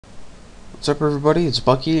What's up everybody, it's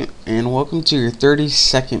Bucky and welcome to your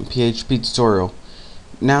 30-second PHP tutorial.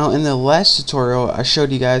 Now in the last tutorial I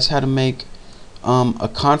showed you guys how to make a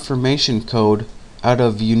confirmation code out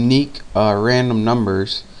of unique random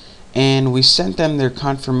numbers, and we sent them their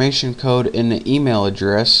confirmation code in an email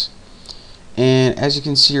address, and as you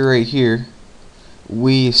can see right here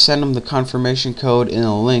we sent them the confirmation code in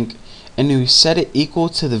a link and we set it equal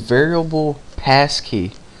to the variable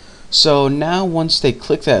passkey. So now once they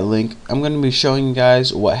click that link, I'm going to be showing you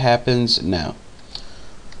guys what happens now.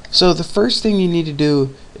 So the first thing you need to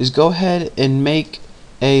do is go ahead and make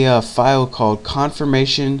a file called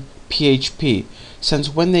Confirmation PHP.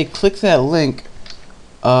 Since when they click that link,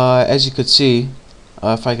 as you could see,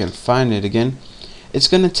 if I can find it again, it's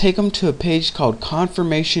going to take them to a page called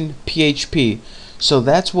Confirmation PHP. So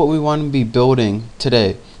that's what we want to be building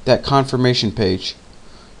today, that confirmation page.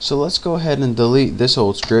 So let's go ahead and delete this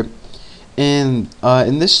old script. And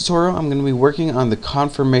in this tutorial I'm going to be working on the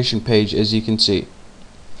confirmation page, as you can see.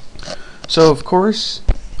 So of course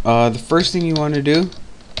the first thing you want to do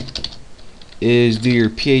is do your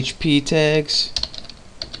PHP tags,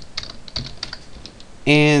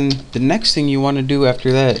 and the next thing you want to do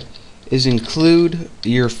after that is include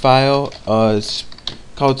your file. It's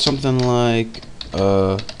called something like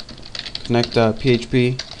connect.php.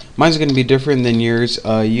 Mine's going to be different than yours.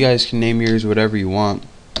 You guys can name yours whatever you want.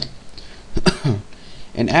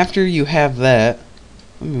 And after you have that,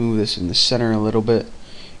 let me move this in the center a little bit.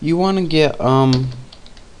 You want to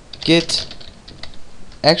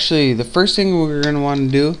actually the first thing we're going to want to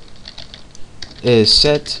do is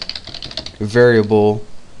set variable,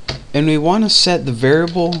 and we want to set the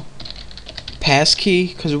variable passkey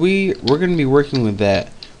because we're going to be working with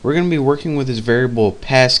that. We're going to be working with this variable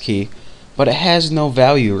passkey, but it has no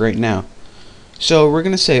value right now. So we're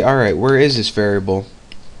going to say, alright, where is this variable?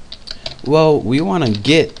 Well, we want to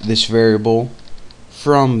get this variable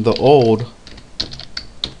from the old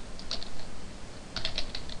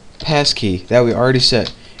passkey that we already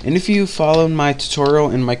set. And if you followed my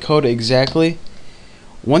tutorial and my code exactly,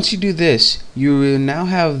 once you do this, you will now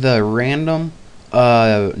have the random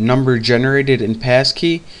number generated in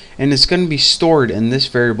passkey, and it's going to be stored in this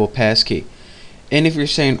variable passkey. And if you're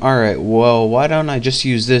saying, alright, well, why don't I just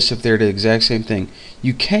use this if they're the exact same thing?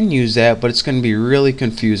 You can use that, but it's going to be really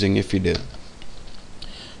confusing if you do.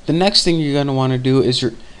 The next thing you're going to want to do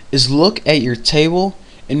is look at your table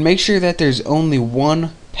and make sure that there's only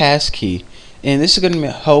one passkey. And this is going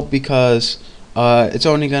to help because it's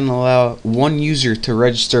only going to allow one user to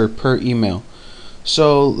register per email.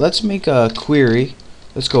 So let's make a query.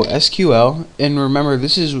 Let's go SQL, and remember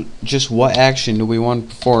this is just what action do we want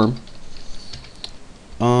to perform.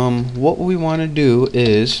 What we want to do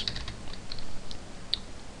is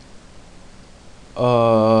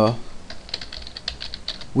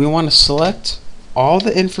we want to select all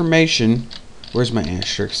the information. Where's my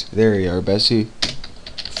asterisks? There you are, Bessie.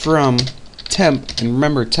 From temp, and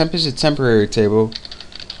remember temp is a temporary table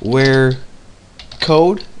where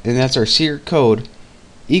code, and that's our secret code,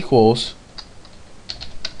 equals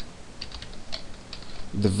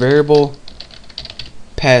the variable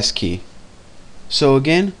passkey. So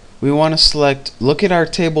again, we want to look at our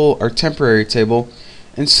table, our temporary table,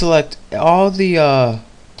 and select all the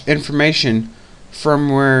information from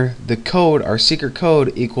where the code, our secret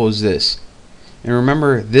code, equals this. And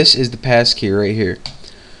remember, this is the passkey right here.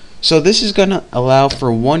 So this is going to allow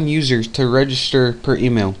for one user to register per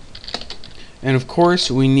email. And of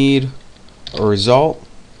course, we need a result.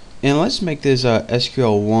 And let's make this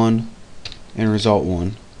SQL1 and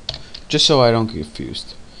result1, just so I don't get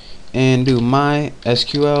confused. And do my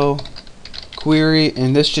SQL query,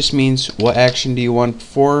 and this just means what action do you want to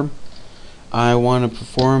perform. I want to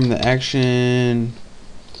perform the action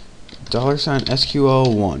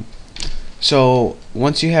 $SQL1. So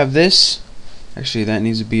once you have this, actually that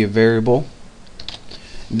needs to be a variable,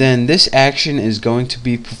 then this action is going to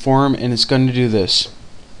be performed, and it's going to do this.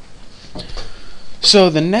 So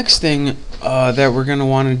the next thing that we're going to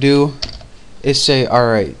want to do is say,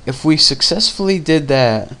 alright, if we successfully did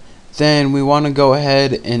that, then we want to go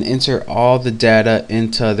ahead and enter all the data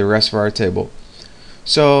into the rest of our table.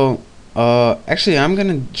 So actually I'm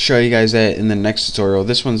going to show you guys that in the next tutorial.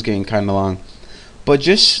 This one's getting kind of long, but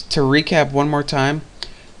just to recap one more time,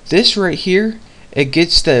 this right here, it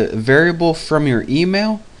gets the variable from your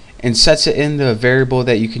email and sets it in the variable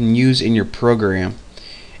that you can use in your program.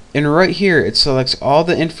 And right here it selects all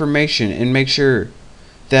the information and makes sure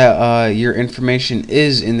that your information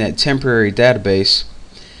is in that temporary database,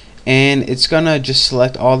 and it's gonna just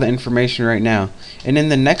select all the information right now. And in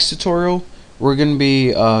the next tutorial we're gonna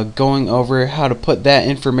be going over how to put that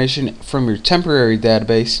information from your temporary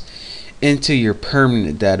database into your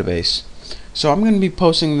permanent database. So I'm going to be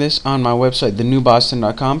posting this on my website,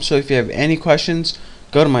 thenewboston.com. So if you have any questions,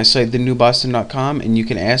 go to my site, thenewboston.com, and you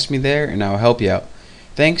can ask me there and I'll help you out.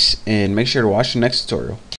 Thanks, and make sure to watch the next tutorial.